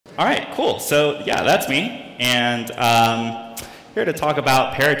All right, cool. So yeah, that's me, and here to talk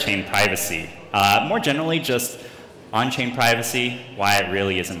about parachain privacy. More generally, just on-chain privacy, why it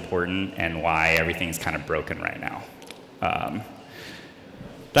really is important, and why everything is kind of broken right now.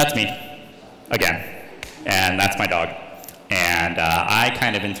 That's me, again, and that's my dog. And I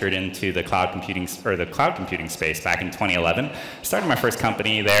kind of entered into the cloud computing space back in 2011. Started my first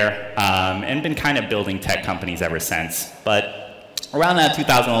company there, and been kind of building tech companies ever since. But around that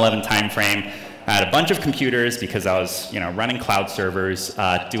 2011 timeframe, I had a bunch of computers because I was, running cloud servers,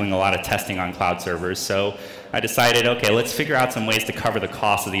 doing a lot of testing on cloud servers. So I decided, okay, let's figure out some ways to cover the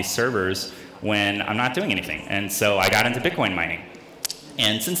cost of these servers when I'm not doing anything. And so I got into Bitcoin mining.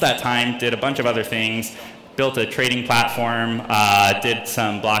 And since that time, did a bunch of other things. Built a trading platform, did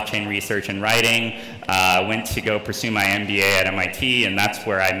some blockchain research and writing, went to go pursue my MBA at MIT, and that's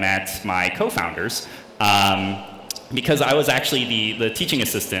where I met my co-founders. Because I was actually the teaching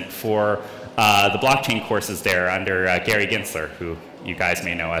assistant for the blockchain courses there under Gary Gensler, who you guys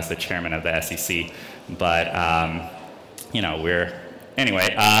may know as the chairman of the SEC. But,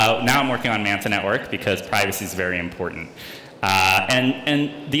 anyway, now I'm working on Manta Network because privacy is very important.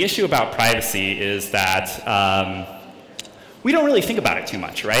 And the issue about privacy is that we don't really think about it too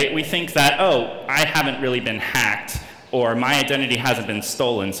much, right? We think that, oh, I haven't really been hacked, or my identity hasn't been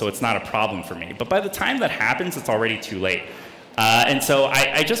stolen, so it's not a problem for me. But by the time that happens, it's already too late. And so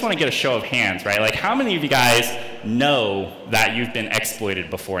I just want to get a show of hands, right? Like, how many of you guys know that you've been exploited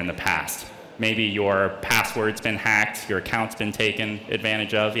before in the past? Maybe your password's been hacked, your account's been taken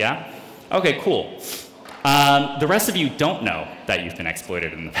advantage of, yeah? Okay, cool. The rest of you don't know that you've been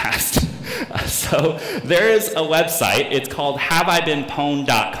exploited in the past. So there is a website. It's called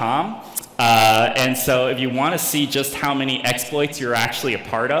haveibeenpwned.com. And so if you want to see just how many exploits you're actually a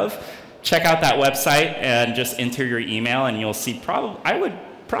part of, check out that website and just enter your email, and you'll see I would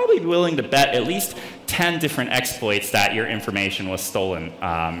probably be willing to bet at least 10 different exploits that your information was stolen.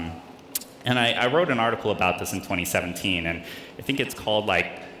 And I wrote an article about this in 2017, and I think it's called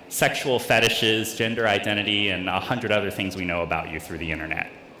like sexual fetishes, gender identity, and 100 other things we know about you through the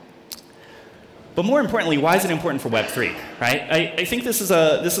internet. But more importantly, why is it important for Web3, right? I think this is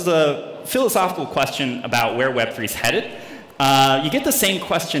a philosophical question about where Web3 is headed. You get the same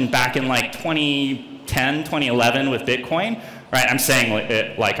question back in like 2010, 2011 with Bitcoin, right? I'm saying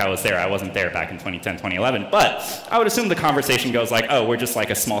it like I was there. I wasn't there back in 2010, 2011. But I would assume the conversation goes like, oh, we're just like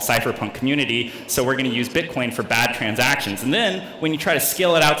a small cypherpunk community, so we're going to use Bitcoin for bad transactions. And then when you try to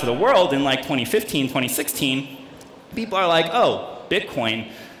scale it out to the world in like 2015, 2016, people are like, oh,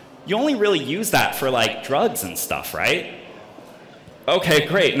 Bitcoin, you only really use that for like drugs and stuff, right? Okay,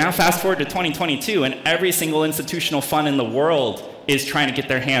 great. Now fast forward to 2022, and every single institutional fund in the world is trying to get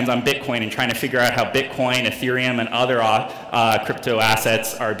their hands on Bitcoin and trying to figure out how Bitcoin, Ethereum, and other crypto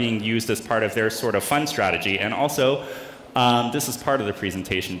assets are being used as part of their sort of fund strategy. And also, this is part of the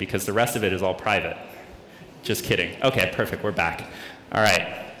presentation because the rest of it is all private. Just kidding. Okay, perfect. We're back. All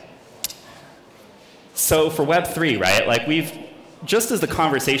right. So for Web3, right, like just as the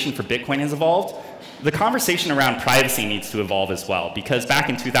conversation for Bitcoin has evolved, the conversation around privacy needs to evolve as well, because back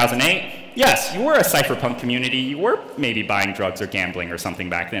in 2008, yes, you were a cypherpunk community, you were maybe buying drugs or gambling or something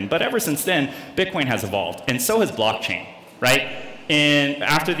back then, but ever since then, Bitcoin has evolved, and so has blockchain, right? And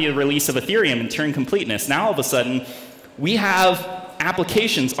after the release of Ethereum and Turing completeness, now all of a sudden, we have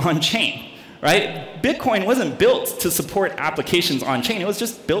applications on-chain, right? Bitcoin wasn't built to support applications on-chain, it was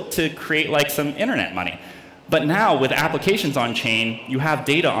just built to create like some internet money. But now, with applications on-chain, you have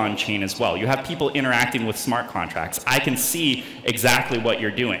data on-chain as well. You have people interacting with smart contracts. I can see exactly what you're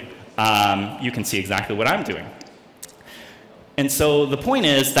doing. You can see exactly what I'm doing. And so the point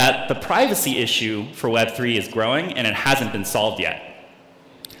is that the privacy issue for Web3 is growing, and it hasn't been solved yet.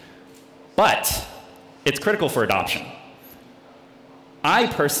 But it's critical for adoption. I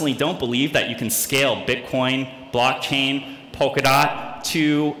personally don't believe that you can scale Bitcoin, blockchain, Polkadot,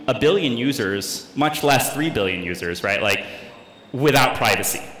 to 1 billion users, much less 3 billion users, right? Like, without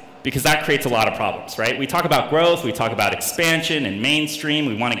privacy, because that creates a lot of problems, right? We talk about growth, we talk about expansion and mainstream,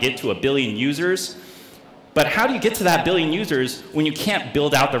 we want to get to 1 billion users, but how do you get to that 1 billion users when you can't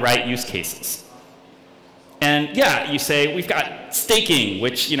build out the right use cases? And yeah, you say, we've got staking,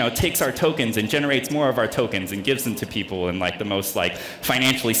 which takes our tokens and generates more of our tokens and gives them to people in like the most like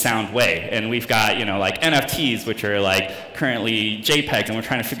financially sound way. And we've got like NFTs, which are like currently JPEGs, and we're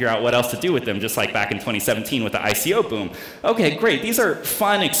trying to figure out what else to do with them, just like back in 2017 with the ICO boom. Okay, great, these are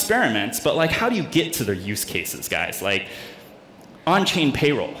fun experiments, but like how do you get to their use cases, guys? Like on-chain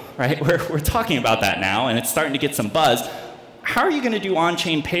payroll, right? We're talking about that now, and it's starting to get some buzz. How are you going to do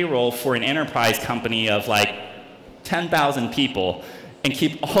on-chain payroll for an enterprise company of like 10,000 people and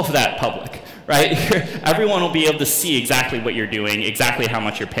keep all of that public, right? Everyone will be able to see exactly what you're doing, exactly how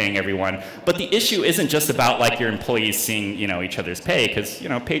much you're paying everyone. But the issue isn't just about like your employees seeing, each other's pay, because,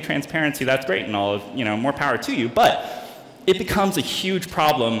 pay transparency, that's great and all of, more power to you. But it becomes a huge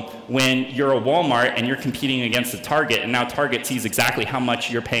problem when you're a Walmart and you're competing against a Target, and now Target sees exactly how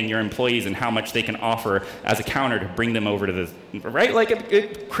much you're paying your employees and how much they can offer as a counter to bring them over to the, right? Like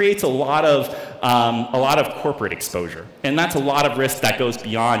it creates a lot of corporate exposure, and that's a lot of risk that goes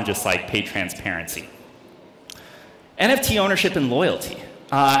beyond just like pay transparency. NFT ownership and loyalty.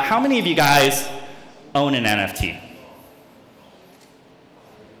 How many of you guys own an NFT?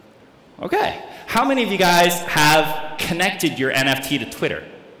 Okay. How many of you guys have connected your NFT to Twitter?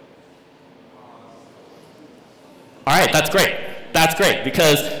 All right, that's great. That's great,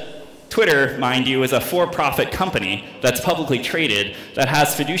 because Twitter, mind you, is a for-profit company that's publicly traded that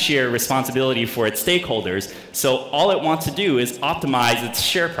has fiduciary responsibility for its stakeholders, so all it wants to do is optimize its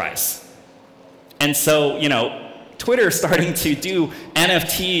share price. And so, Twitter starting to do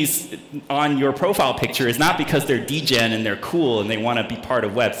NFTs on your profile picture is not because they're degen and they're cool and they want to be part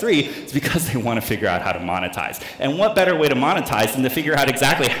of Web3, it's because they want to figure out how to monetize. And what better way to monetize than to figure out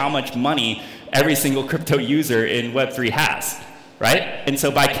exactly how much money every single crypto user in Web3 has, right? And so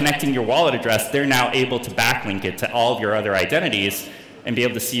by connecting your wallet address, they're now able to backlink it to all of your other identities and be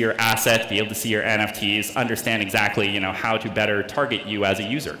able to see your assets, be able to see your NFTs, understand exactly, how to better target you as a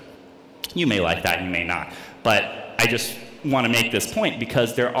user. You may like that, you may not. But I just want to make this point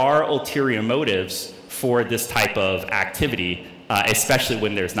because there are ulterior motives for this type of activity, especially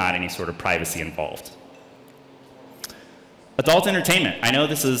when there's not any sort of privacy involved. Adult entertainment. I know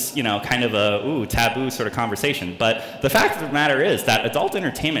this is, kind of a taboo sort of conversation, but the fact of the matter is that adult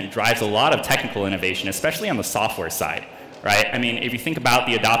entertainment drives a lot of technical innovation, especially on the software side, right? I mean, if you think about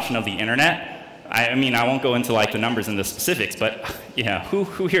the adoption of the internet, I won't go into like the numbers and the specifics, but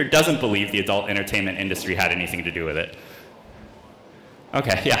who here doesn't believe the adult entertainment industry had anything to do with it?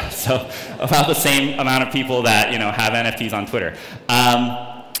 Okay, yeah, so about the same amount of people that have NFTs on Twitter.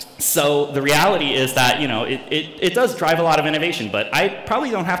 So the reality is that it does drive a lot of innovation, but I probably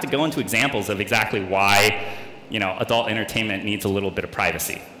don't have to go into examples of exactly why adult entertainment needs a little bit of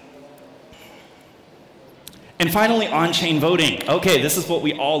privacy. And finally, on-chain voting. Okay, this is what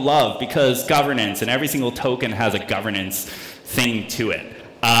we all love because governance, and every single token has a governance thing to it.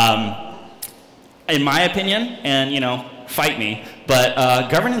 In my opinion, and fight me,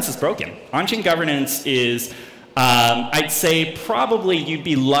 but governance is broken. On-chain governance is, I'd say probably you'd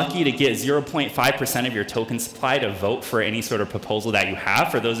be lucky to get 0.5% of your token supply to vote for any sort of proposal that you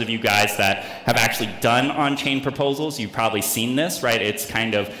have. For those of you guys that have actually done on-chain proposals, you've probably seen this, right? It's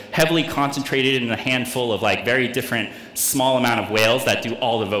kind of heavily concentrated in a handful of like very different small amount of whales that do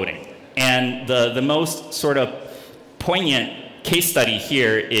all the voting. And the most sort of poignant case study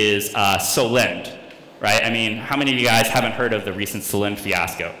here is Solend, right? I mean, how many of you guys haven't heard of the recent Solend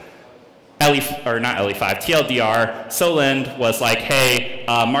fiasco? TLDR, Solend was like, hey,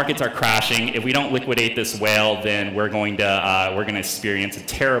 markets are crashing. If we don't liquidate this whale, then we're going to experience a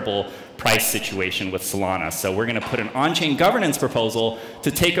terrible price situation with Solana. So we're going to put an on-chain governance proposal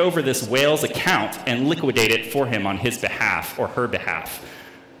to take over this whale's account and liquidate it for him on his behalf or her behalf,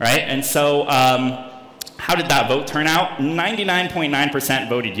 right? And so how did that vote turn out? 99.9%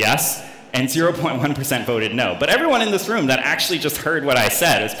 voted yes, and 0.1% voted no. But everyone in this room that actually just heard what I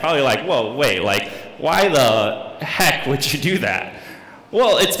said is probably like, whoa, wait, like, why the heck would you do that?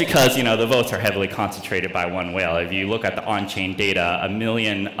 Well, it's because, the votes are heavily concentrated by one whale. If you look at the on-chain data, 1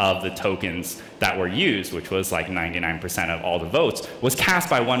 million of the tokens that were used, which was like 99% of all the votes, was cast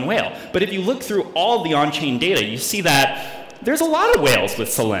by one whale. But if you look through all the on-chain data, you see that there's a lot of whales with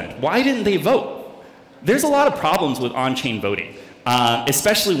Solend. Why didn't they vote? There's a lot of problems with on-chain voting.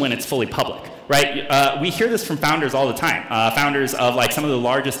 Especially when it's fully public, right? We hear this from founders all the time, founders of like some of the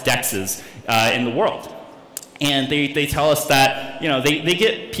largest DEXs in the world. And they tell us that, they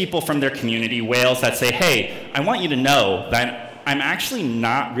get people from their community, whales, that say, hey, I want you to know that I'm actually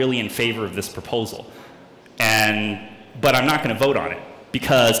not really in favor of this proposal, but I'm not going to vote on it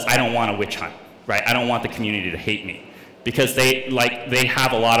because I don't want a witch hunt, right? I don't want the community to hate me. Because they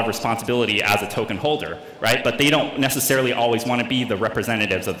have a lot of responsibility as a token holder, right? But they don't necessarily always want to be the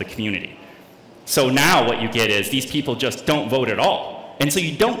representatives of the community. So now what you get is these people just don't vote at all. And so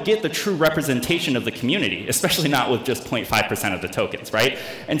you don't get the true representation of the community, especially not with just 0.5% of the tokens, right?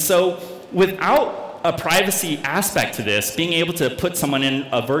 And so without a privacy aspect to this, being able to put someone in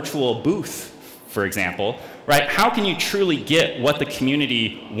a virtual booth, for example, right? How can you truly get what the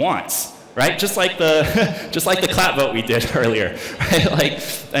community wants? right? Just like the clap vote we did earlier, right? Like,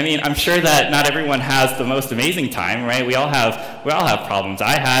 I mean, I'm sure that not everyone has the most amazing time, right? We all have problems.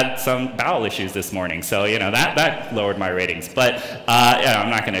 I had some bowel issues this morning, so you know that lowered my ratings. But yeah, I'm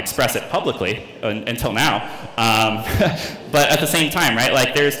not going to express it publicly until now. But at the same time, right?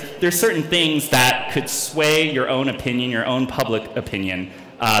 Like, there's certain things that could sway your own opinion, your own public opinion,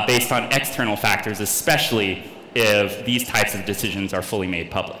 based on external factors, especially if these types of decisions are fully made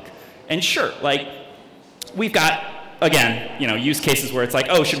public. And sure, like, we've got, again, you know, use cases where it's like,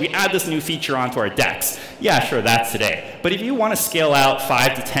 oh, should we add this new feature onto our DEX? Yeah, sure, that's today. But if you want to scale out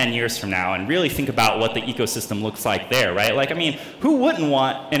 5 to 10 years from now and really think about what the ecosystem looks like there, right? Like, I mean, who wouldn't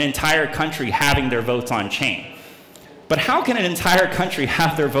want an entire country having their votes on chain? But how can an entire country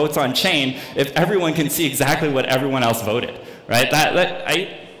have their votes on chain if everyone can see exactly what everyone else voted, right?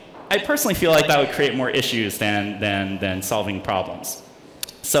 I personally feel like that would create more issues than solving problems.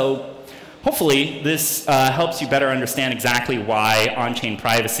 So hopefully this helps you better understand exactly why on-chain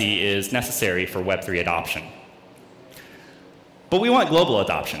privacy is necessary for Web3 adoption. But we want global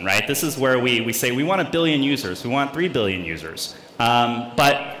adoption, right? This is where we say we want 1 billion users, we want 3 billion users.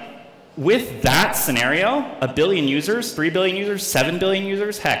 But with that scenario, 1 billion users, 3 billion users, 7 billion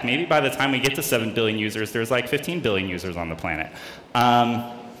users, heck, maybe by the time we get to 7 billion users, there's like 15 billion users on the planet.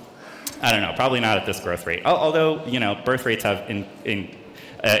 I don't know, probably not at this growth rate. Although, you know, birth rates have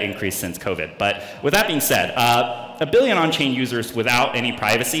increased since COVID. But with that being said, 1 billion on-chain users without any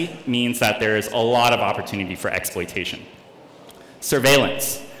privacy means that there's a lot of opportunity for exploitation.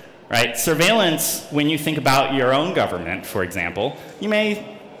 Surveillance, right? Surveillance, when you think about your own government, for example, you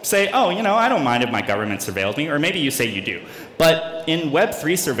may say, oh, you know, I don't mind if my government surveils me, or maybe you say you do. But in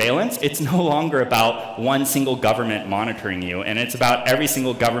Web3 surveillance, it's no longer about one single government monitoring you, and it's about every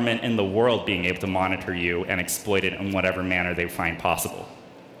single government in the world being able to monitor you and exploit it in whatever manner they find possible.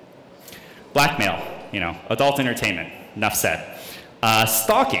 Blackmail, you know, adult entertainment, enough said.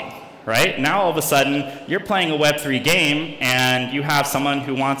 Stalking, right? Now all of a sudden, you're playing a Web3 game, and you have someone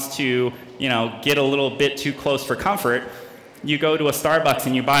who wants to, you know, get a little bit too close for comfort. You go to a Starbucks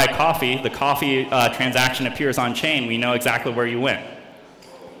and you buy a coffee, the coffee transaction appears on chain, we know exactly where you went.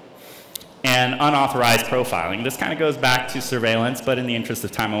 And unauthorized profiling. This kind of goes back to surveillance, but in the interest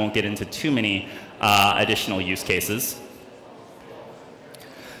of time, I won't get into too many additional use cases.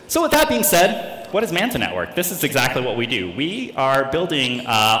 So with that being said, what is Manta Network? This is exactly what we do. We are building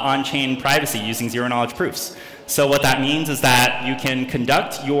on-chain privacy using zero-knowledge proofs. So what that means is that you can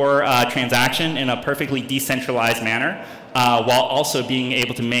conduct your transaction in a perfectly decentralized manner, while also being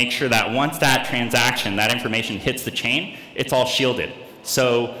able to make sure that once that transaction, that information hits the chain, it's all shielded.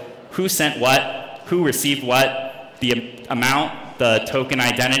 So who sent what, who received what, the amount, the token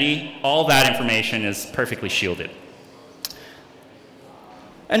identity, all that information is perfectly shielded.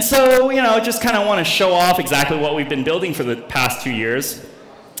 And so, you know, just kind of want to show off exactly what we've been building for the past 2 years.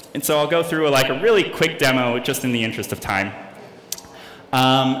 And so I'll go through like a really quick demo just in the interest of time.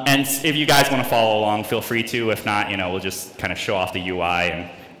 And if you guys want to follow along, feel free to. If not, you know, we'll just kind of show off the UI and,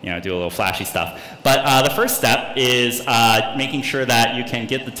 you know, do a little flashy stuff. But the first step is making sure that you can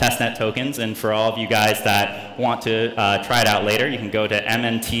get the testnet tokens. And for all of you guys that want to try it out later, you can go to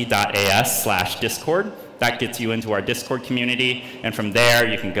mnt.as/discord. That gets you into our Discord community. And from there,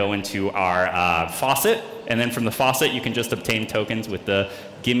 you can go into our faucet. And then from the faucet, you can just obtain tokens with the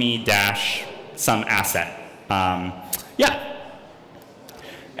gimme-some asset. Yeah.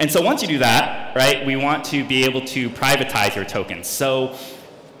 And so once you do that, right, we want to be able to privatize your tokens. So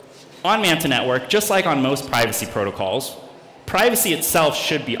on Manta Network, just like on most privacy protocols, privacy itself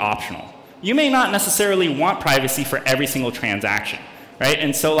should be optional. You may not necessarily want privacy for every single transaction, right?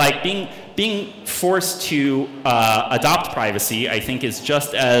 And so like being forced to adopt privacy, I think, is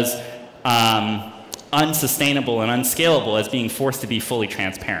just as unsustainable and unscalable as being forced to be fully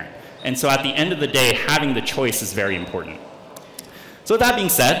transparent. And so at the end of the day, having the choice is very important. So with that being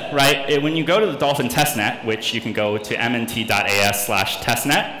said, right, when you go to the Dolphin testnet, which you can go to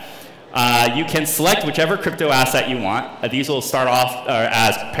mnt.as/testnet, you can select whichever crypto asset you want. These will start off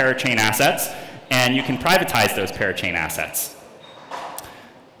as parachain assets, and you can privatize those parachain assets.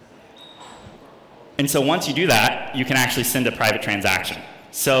 And so once you do that, you can actually send a private transaction.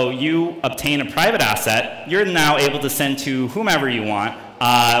 So you obtain a private asset, you're now able to send to whomever you want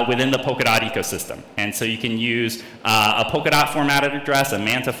within the Polkadot ecosystem. And so you can use a Polkadot formatted address, a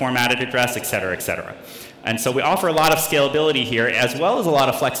Manta formatted address, et cetera, et cetera. And so we offer a lot of scalability here, as well as a lot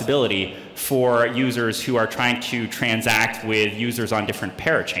of flexibility for users who are trying to transact with users on different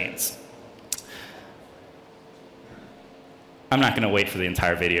parachains. I'm not going to wait for the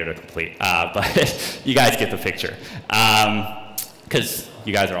entire video to complete, but you guys get the picture, because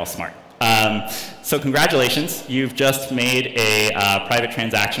you guys are all smart. So congratulations, you've just made a private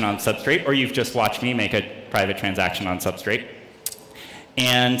transaction on Substrate, or you've just watched me make a private transaction on Substrate.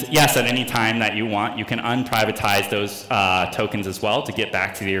 And yes, at any time that you want, you can unprivatize those tokens as well to get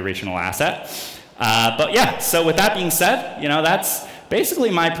back to the original asset. But yeah, so with that being said, that's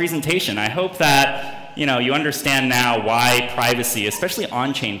basically my presentation. I hope that you understand now why privacy, especially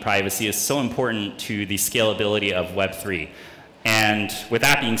on-chain privacy, is so important to the scalability of Web3. And with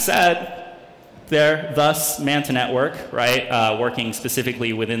that being said, thus Manta Network, right, working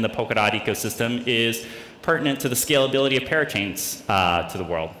specifically within the Polkadot ecosystem, is pertinent to the scalability of parachains to the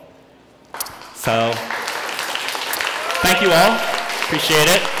world. So thank you all. Appreciate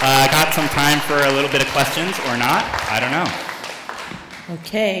it. Got some time for a little bit of questions or not. I don't know.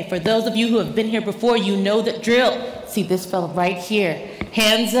 Okay, for those of you who have been here before, you know the drill. See this fellow right here.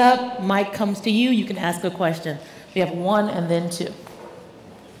 Hands up, mic comes to you, you can ask a question. We have one and then two. It's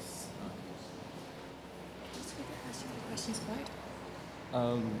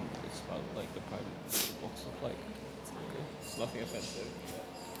about like the private box of like, it's nothing offensive.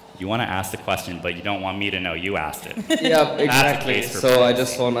 You want to ask the question, but you don't want me to know you asked it. Yeah, exactly. So I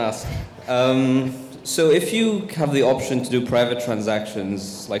just want to ask. So if you have the option to do private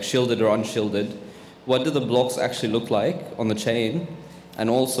transactions, like shielded or unshielded, what do the blocks actually look like on the chain? And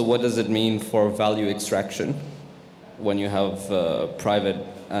also, what does it mean for value extraction when you have private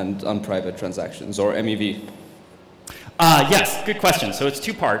and unprivate transactions, or MEV? Yes, good question. So it's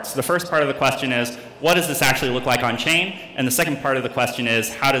two parts. The first part of the question is, what does this actually look like on chain? And the second part of the question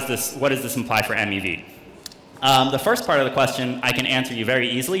is, what does this imply for MEV? The first part of the question I can answer you very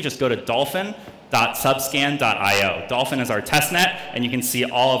easily. Just go to dolphin.subscan.io. Dolphin is our testnet, and you can see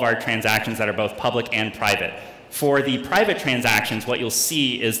all of our transactions that are both public and private. For the private transactions, what you'll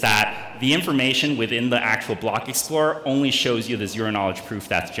see is that the information within the actual block explorer only shows you the zero-knowledge proof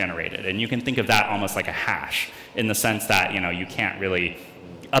that's generated. And you can think of that almost like a hash, in the sense that you can't really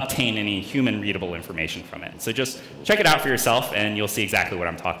obtain any human-readable information from it. So just check it out for yourself, and you'll see exactly what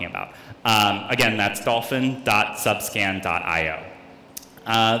I'm talking about. Again, that's dolphin.subscan.io.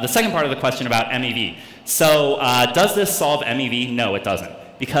 The second part of the question about MEV. So does this solve MEV? No, it doesn't.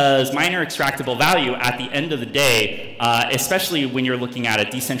 Because minor extractable value, at the end of the day, especially when you're looking at a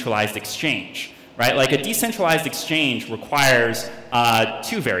decentralized exchange, right? Like a decentralized exchange requires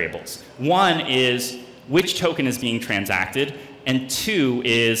two variables. One is which token is being transacted, and two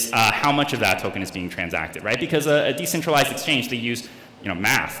is how much of that token is being transacted, right? Because a decentralized exchange, they use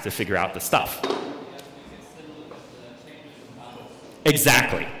math to figure out the stuff.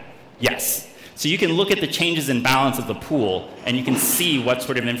 Exactly. Yes. So you can look at the changes in balance of the pool, and you can see what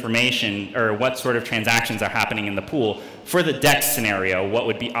sort of information or what sort of transactions are happening in the pool. For the DEX scenario, what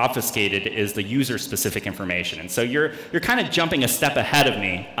would be obfuscated is the user-specific information. And so you're kind of jumping a step ahead of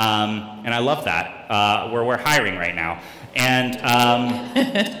me, and I love that, where we're hiring right now. And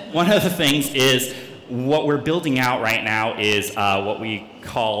one of the things is what we're building out right now is what we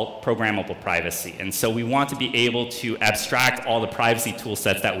call programmable privacy. And so we want to be able to abstract all the privacy tool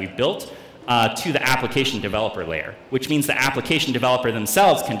sets that we've built to the application developer layer, which means the application developer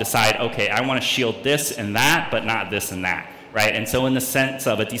themselves can decide, okay, I want to shield this and that, but not this and that, right? And so in the sense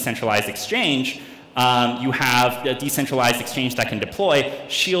of a decentralized exchange, you have a decentralized exchange that can deploy,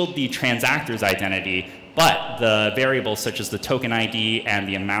 shield the transactor's identity, but the variables such as the token ID and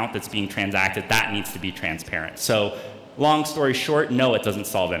the amount that's being transacted, that needs to be transparent. So long story short, no, it doesn't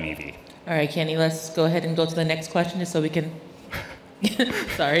solve MEV. All right, Kenny, let's go ahead and go to the next question just so we can...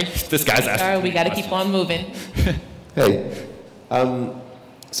 Sorry. This guy's asking. Sorry, we got to keep on moving. Hey.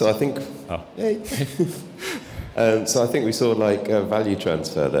 So I think... Oh. Hey. So I think we saw like a value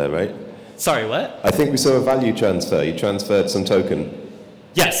transfer there, right? Sorry, what? I think we saw a value transfer. You transferred some token.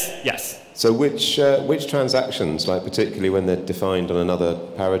 Yes, yes. So which transactions, like particularly when they're defined on another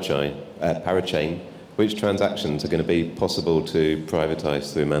parachain, which transactions are going to be possible to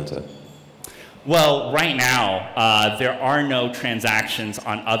privatize through Manta? Well, right now, there are no transactions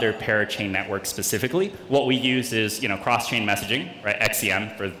on other parachain networks specifically. What we use is, cross-chain messaging, right?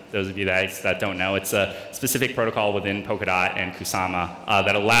 XCM, for those of you that don't know. It's a specific protocol within Polkadot and Kusama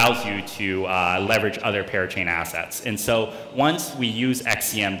that allows you to leverage other parachain assets. And so once we use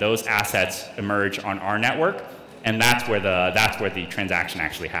XCM, those assets emerge on our network, and that's where the transaction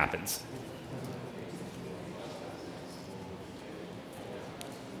actually happens.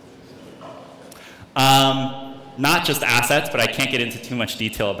 Not just assets, but I can't get into too much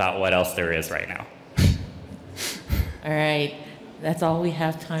detail about what else there is right now. All right. That's all we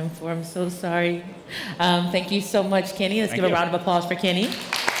have time for. I'm so sorry. Thank you so much, Kenny. Let's give a round of applause for Kenny.